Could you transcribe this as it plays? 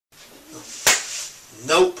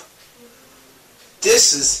Nope.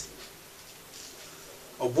 This is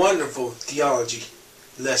a wonderful theology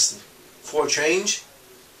lesson for a change.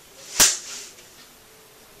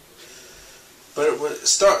 But it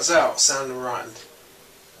starts out sounding rotten.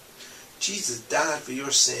 Jesus died for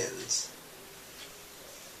your sins.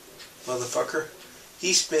 Motherfucker.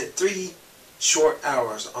 He spent 3 short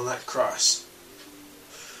hours on that cross.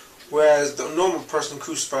 Whereas the normal person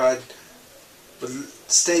crucified would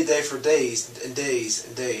stay there for days and days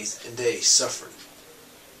and days and days suffering.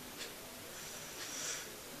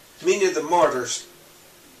 Many of the martyrs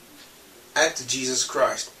after Jesus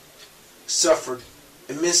Christ suffered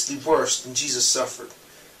immensely worse than Jesus suffered.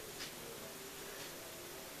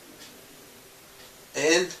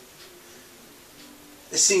 And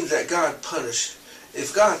it seems that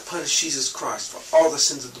if God punished Jesus Christ for all the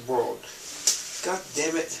sins of the world, God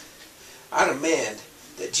damn it, I demand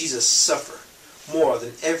that Jesus suffer more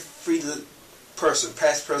than every person,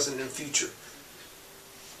 past, present, and future,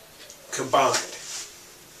 combined.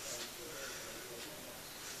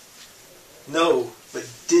 No, but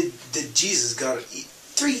did Jesus got to eat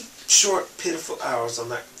 3 short, pitiful hours on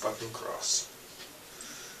that fucking cross?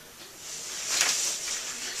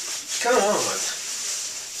 Come on.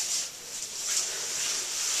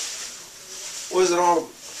 Was it all?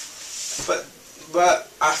 But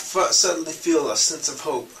I suddenly feel a sense of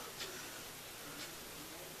hope.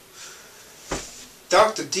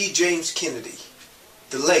 Dr. D. James Kennedy,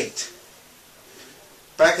 the late,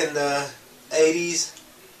 back in the 80s,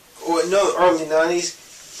 or no, early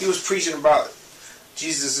 90s, he was preaching about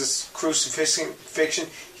Jesus' crucifixion.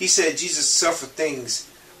 He said Jesus suffered things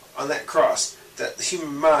on that cross that the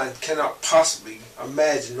human mind cannot possibly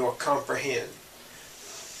imagine nor comprehend.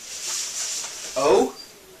 Oh?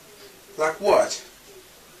 Like what?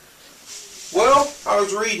 Well, I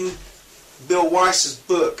was reading Bill Weiss's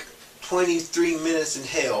book, 23 Minutes in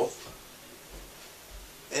Hell.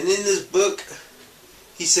 And in this book,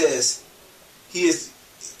 he says he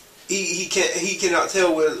cannot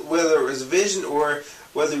tell whether it was a vision or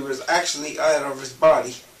whether it was actually out of his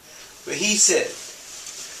body. But he said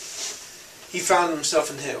he found himself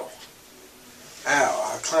in hell.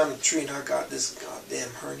 Ow, I climbed a tree and I got this goddamn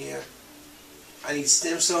hernia. I need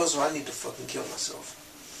stem cells, or I need to fucking kill myself.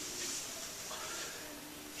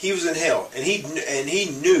 He was in hell, and he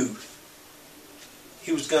knew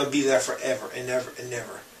he was going to be there forever and ever and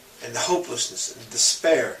ever. And the hopelessness and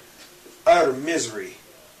despair, utter misery.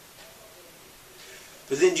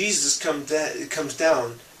 But then Jesus comes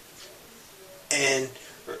down, and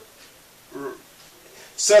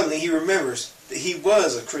suddenly he remembers that he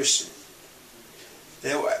was a Christian.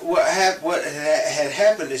 Now, what had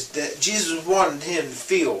happened is that Jesus wanted him to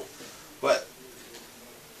feel what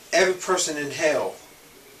every person in hell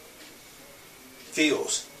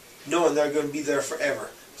feels, knowing they're going to be there forever.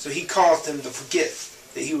 So he caused them to forget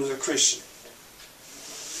that he was a Christian.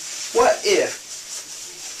 What if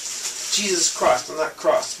Jesus Christ on that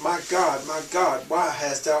cross, my God, why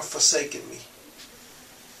hast thou forsaken me?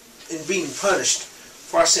 In being punished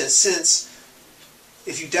for our sins, since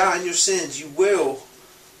if you die in your sins, you will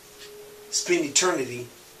spend eternity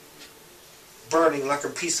burning like a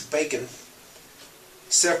piece of bacon,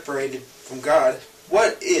 separated from God.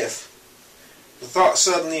 What if the thought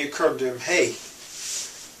suddenly occurred to him, hey,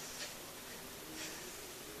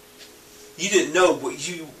 you didn't know what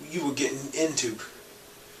you were getting into.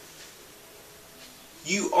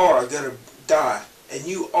 You are going to die, and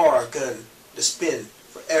you are going to spend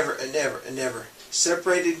forever and ever and ever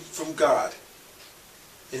separated from God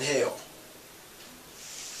in hell.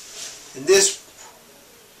 And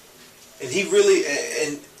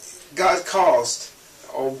God caused,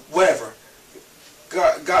 or whatever,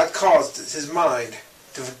 God caused his mind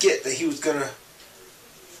to forget that he was going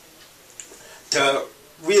to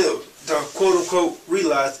quote unquote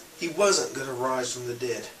realize he wasn't going to rise from the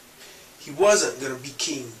dead. He wasn't going to be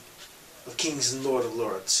King of Kings and Lord of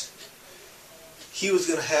Lords. He was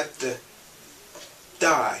going to have to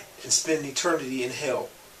die and spend eternity in hell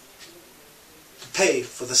to pay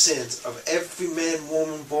for the sins of every man,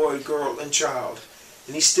 woman, boy, girl, and child.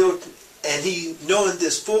 And he knowing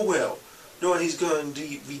this full well, knowing he's going to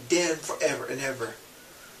be damned forever and ever,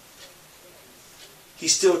 he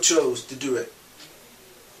still chose to do it.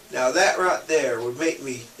 Now that right there would make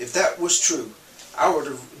me, if that was true, I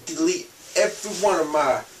would delete every one of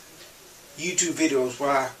my YouTube videos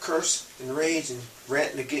where I curse and rage and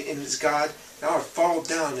rant against God. And I would fall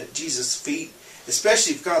down at Jesus' feet,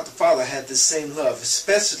 especially if God the Father had the same love,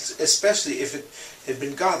 especially if it had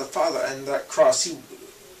been God the Father and that cross, he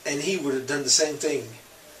would have done the same thing.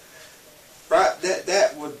 Right?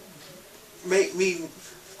 That would make me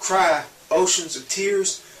cry oceans of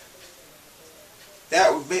tears,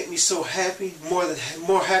 that would make me so happy,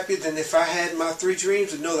 more happy than if I had my 3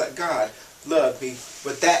 dreams, to know that God loved me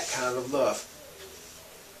with that kind of love.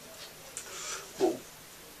 Well,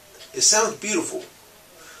 it sounds beautiful.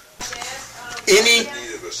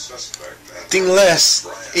 Anything less,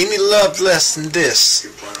 any love less than this,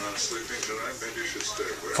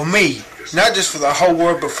 for me, not just for the whole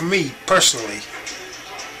world, but for me personally,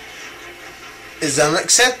 is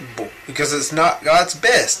unacceptable, because it's not God's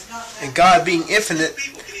best. And God being infinite,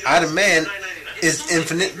 I, the man, is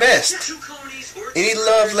infinite best. Any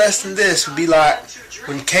love less than this would be like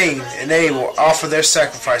when Cain and Abel offered their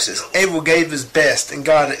sacrifices. Abel gave his best and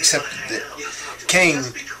God accepted it.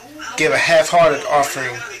 Cain gave a half-hearted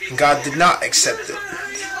offering and God did not accept it.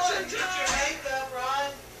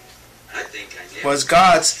 Was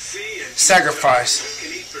God's sacrifice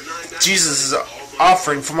Jesus'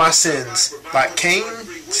 offering for my sins, like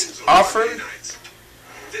Cain's offering,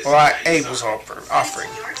 or like Abel's offering?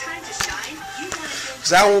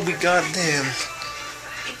 Because I will be goddamn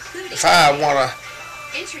if I want to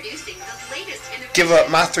give up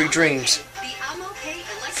my 3 dreams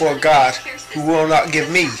for a God who will not give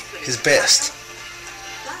me his best.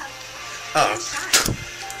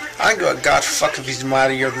 I go, God fuck if he's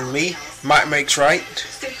mightier than me. Might makes right.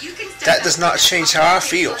 That does not change how I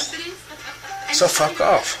feel. So fuck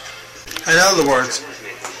off. In other words,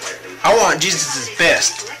 I want Jesus'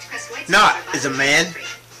 best. Not as a man,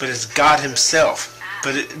 but as God himself.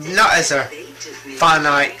 But not as a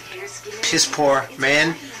finite, piss-poor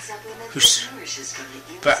man,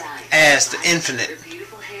 but as the infinite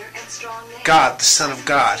God, the Son of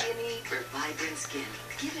God.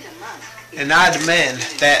 And I demand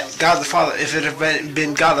that God the Father, if it had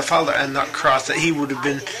been God the Father and not Christ, that he would have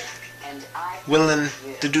been willing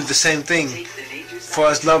to do the same thing for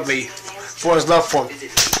his love for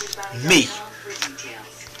me.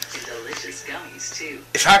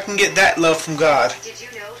 If I can get that love from God,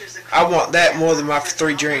 I want that more than my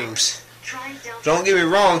 3 dreams. Don't get me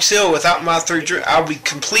wrong, still without my 3 dreams, I'll be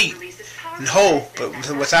complete and whole, but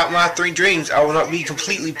without my 3 dreams, I will not be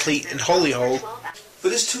completely complete and wholly whole.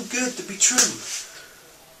 But it's too good to be true.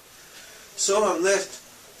 So I'm left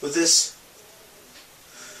with this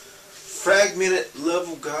fragmented love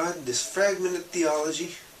of God, this fragmented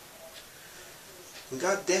theology, and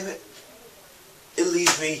God damn it, it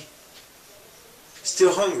leaves me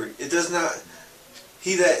still hungry. It does not.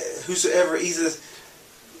 He that whosoever eateth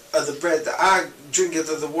of the bread that I drinketh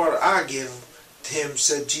of the water I give to him,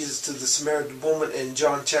 said Jesus to the Samaritan woman in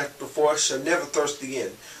John chapter 4, shall never thirst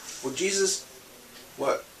again. Well, Jesus,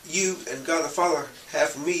 what you and God the Father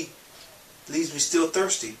have for me leaves me still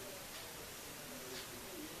thirsty.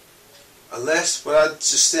 Unless what I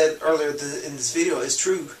just said earlier in this video is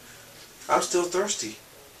true, I'm still thirsty.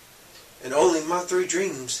 And only my 3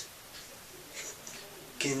 dreams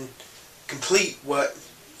can complete what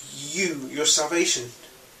your salvation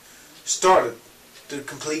started to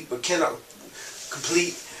complete, but cannot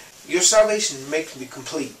complete. Your salvation makes me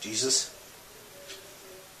complete, Jesus.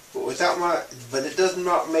 But it does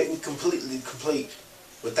not make me completely complete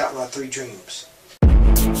without my 3 dreams.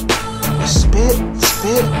 Spit,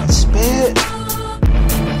 spit, spit.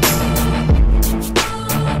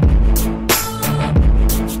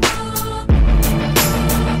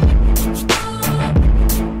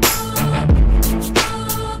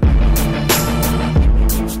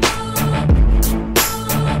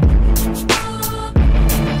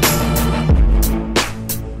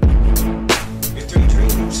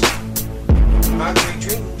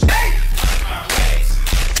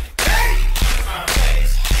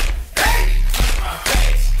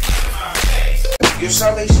 Your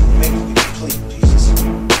salvation makes me complete, Jesus.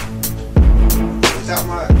 But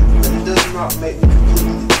it does not make me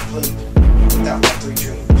completely complete without my 3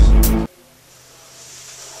 dreams.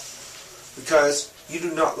 Because you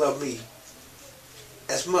do not love me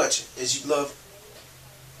as much as you love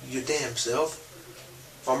your damn self.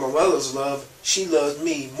 For my mother's love, she loves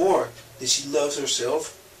me more than she loves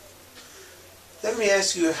herself. Let me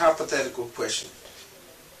ask you a hypothetical question.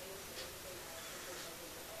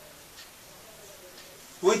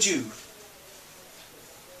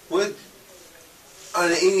 Would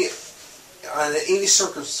under any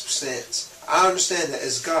circumstance, I understand that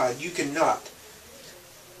as God, you cannot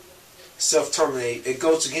self-terminate. It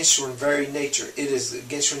goes against your very nature. It is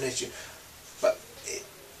against your nature. But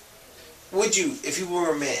would you, if you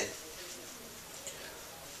were a man,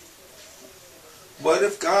 what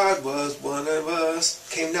if God was one of us,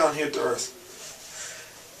 came down here to earth?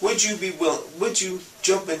 Would you be willing? Would you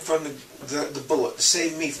jump in front of the bullet to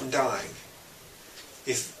save me from dying?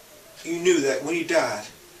 If you knew that when you died,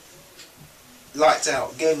 lights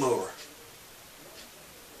out, game over.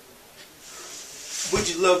 Would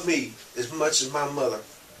you love me as much as my mother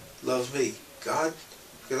loves me, God?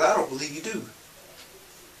 Because I don't believe you do.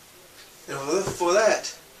 And for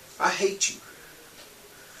that, I hate you.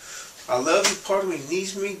 I love you, part of me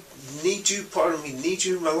needs you, part of me needs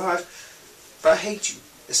you in my life, but I hate you,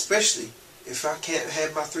 especially if I can't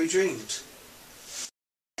have my 3 dreams.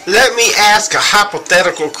 Let me ask a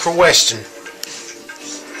hypothetical question,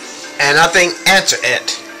 and I think answer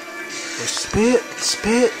it. Spit.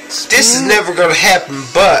 This is never going to happen,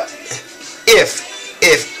 but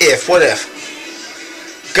what if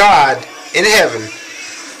God in heaven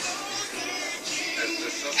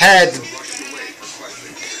had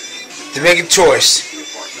to make a choice?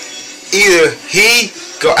 Either he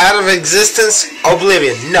go out of existence,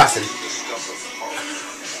 oblivion, nothing.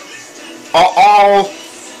 Or all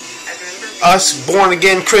us born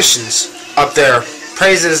again Christians up there,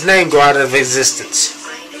 praising his name, go out of existence.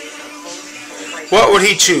 What would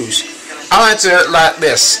he choose? I'll answer it like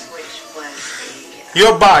this.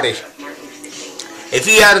 Your body, if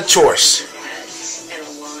you had a choice,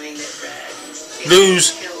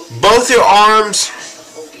 lose both your arms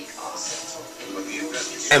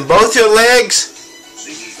and both your legs,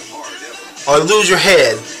 or lose your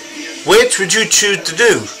head, which would you choose to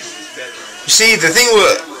do? You see, the thing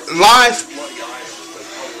with life,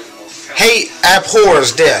 hate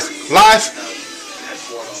abhors death. Life,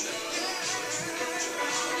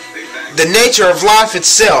 the nature of life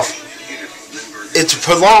itself is to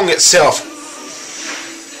prolong itself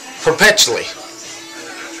perpetually.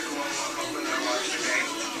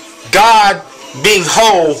 God, being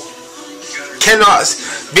whole,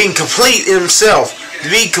 being complete in himself, to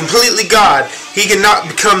be completely God, he cannot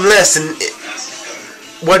become less than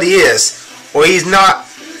what he is, or he's not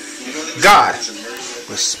God.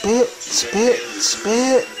 Spit.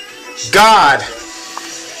 God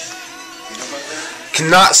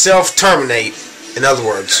cannot self-terminate, in other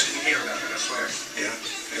words.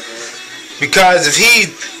 Because if he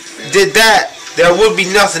did that, there would be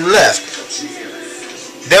nothing left.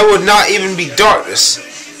 There would not even be darkness.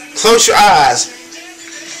 Close your eyes.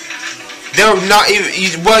 There would not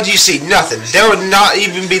even, what do you see? Nothing. There would not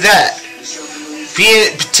even be that.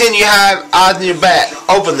 Pretend you have eyes in your back.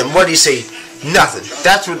 Open them. What do you see? Nothing.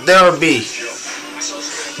 That's what there would be.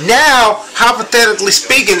 Now, hypothetically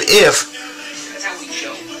speaking, if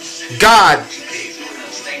God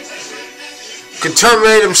could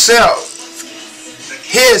terminate himself,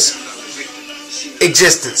 his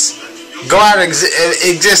existence, go out of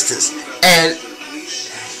existence, and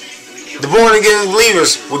the born again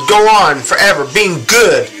believers would go on forever being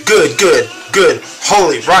good,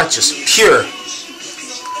 holy, righteous, pure,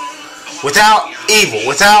 without evil,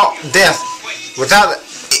 without death, without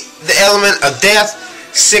the element of death,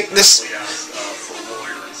 sickness,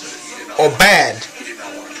 or bad.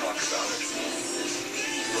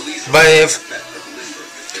 But if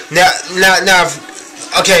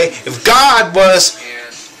God was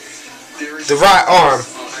the right arm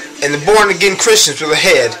and the born again Christians were the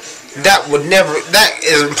head, that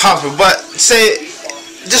is impossible. But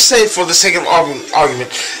just say for the sake of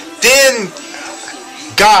argument, then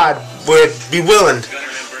God would be willing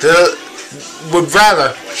to, would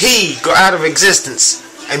rather he go out of existence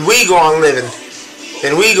and we go on living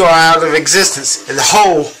than we go out of existence and the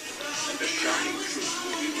whole,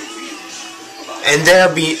 and there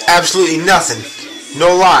be absolutely nothing,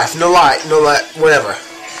 no life, no light, no light, whatever.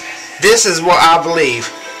 This is what I believe.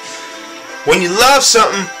 When you love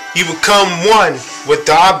something, you become one with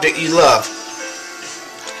the object you love.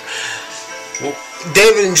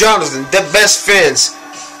 David and Jonathan, their best friends,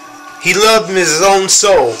 he loved them as his own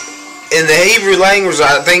soul. In the Hebrew language,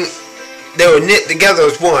 I think they were knit together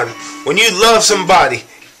as one. When you love somebody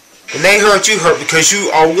and they hurt, you hurt because you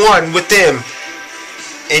are one with them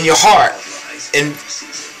in your heart. And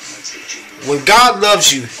when God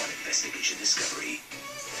loves you,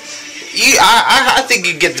 I think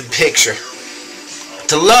you get the picture.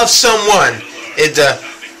 To love someone is to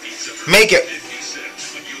make it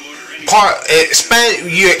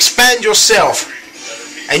you expand yourself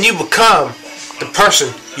and you become the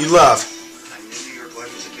person you love.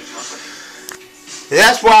 And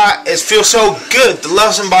that's why it feels so good to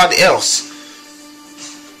love somebody else.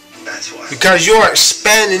 Because you're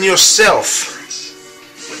expanding yourself.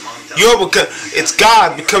 It's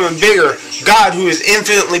God becoming bigger. God who is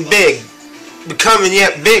infinitely big, becoming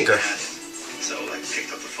yet bigger.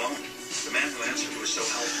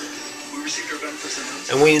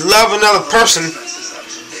 And when you love another person,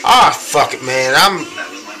 fuck it, man.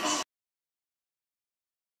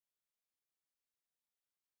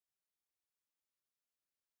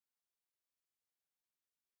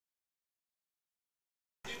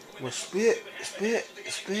 Well, spit, spit,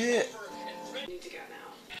 spit. Need to go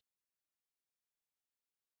now.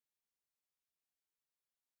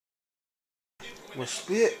 Well,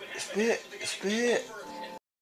 spit, spit, spit.